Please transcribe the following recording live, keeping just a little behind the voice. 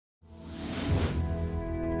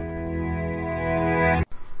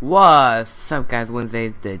What's up guys,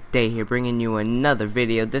 Wednesday's the day here, bringing you another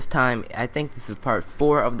video. This time, I think this is part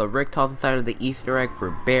 4 of the Richtofen side of the Easter egg for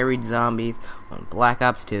buried zombies on Black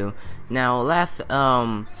Ops 2. Now, last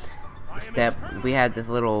step, we had this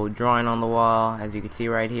little drawing on the wall, as you can see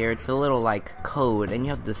right here. It's a little like code, and you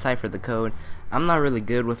have to decipher the code. I'm not really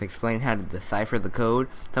good with explaining how to decipher the code,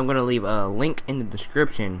 so I'm going to leave a link in the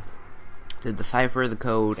description to decipher the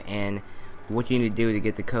code and what you need to do to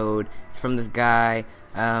get the code. It's from this guy,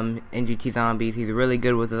 NGT Zombies. He's really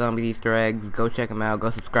good with the zombie Easter eggs. Go check him out. Go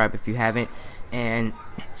subscribe if you haven't. And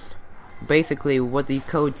basically what these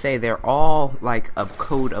codes say, they're all like a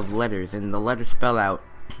code of letters, and the letters spell out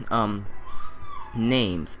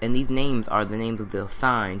names, and these names are the names of the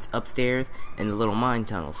signs upstairs and the little mine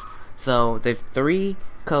tunnels. So there's 3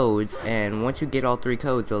 codes, and once you get all 3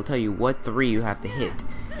 codes, it'll tell you what 3 you have to hit.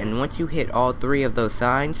 And once you hit all 3 of those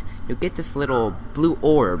signs, you'll get this little blue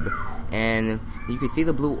orb, and you can see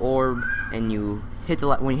the blue orb, and you hit the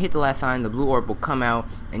when you hit the last sign, the blue orb will come out,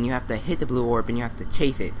 and you have to hit the blue orb and you have to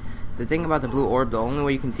chase it. The thing about the blue orb, the only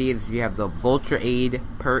way you can see it is if you have the Vulture Aid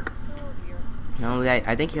perk. Not only that,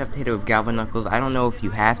 I think you have to hit it with Galva Knuckles. I don't know if you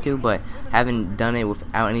have to, but I haven't done it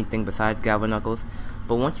without anything besides Galva Knuckles.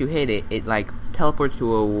 But once you hit it, it like teleports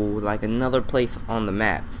to another place on the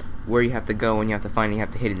map where you have to go, and you have to find it, and you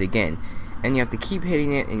have to hit it again. And you have to keep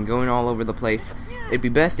hitting it and going all over the place. It'd be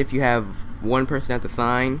best if you have one person at the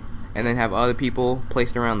sign, and then have other people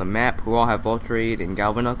placed around the map who all have Vulture Aid and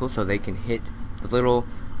Galva Knuckles, so they can hit the little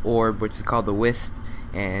orb, which is called the Wisp,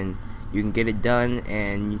 and you can get it done.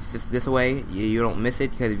 And this way you don't miss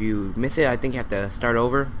it, because if you miss it, I think you have to start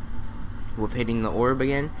over with hitting the orb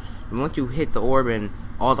again. And once you hit the orb in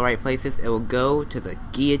all the right places, it will go to the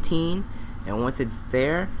guillotine, and once it's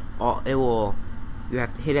there, you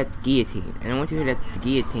have to hit at the guillotine. And once you hit at the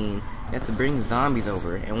guillotine, you have to bring zombies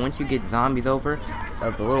over. And once you get zombies over,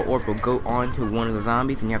 the little orb will go onto one of the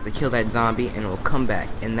zombies, and you have to kill that zombie, and it will come back,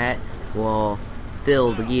 and that will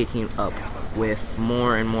fill the guillotine up with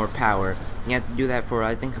more and more power. You have to do that for,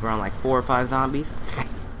 I think, around like 4 or 5 zombies.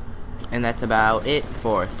 And that's about it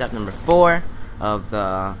for step number 4 of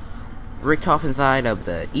the Richtofen side of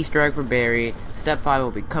the Easter egg for buried. Step 5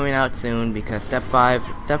 will be coming out soon, because step 5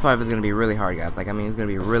 is going to be really hard, guys. It's going to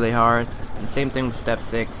be really hard. And same thing with step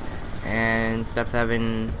 6 and step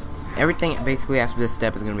 7. Everything basically after this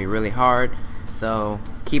step is going to be really hard. So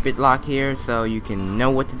keep it locked here so you can know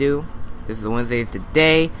what to do. This is Wednesday's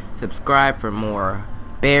Today. Subscribe for more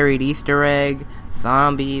buried Easter egg,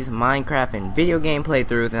 zombies, Minecraft, and video game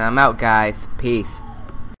playthroughs. And I'm out, guys. Peace.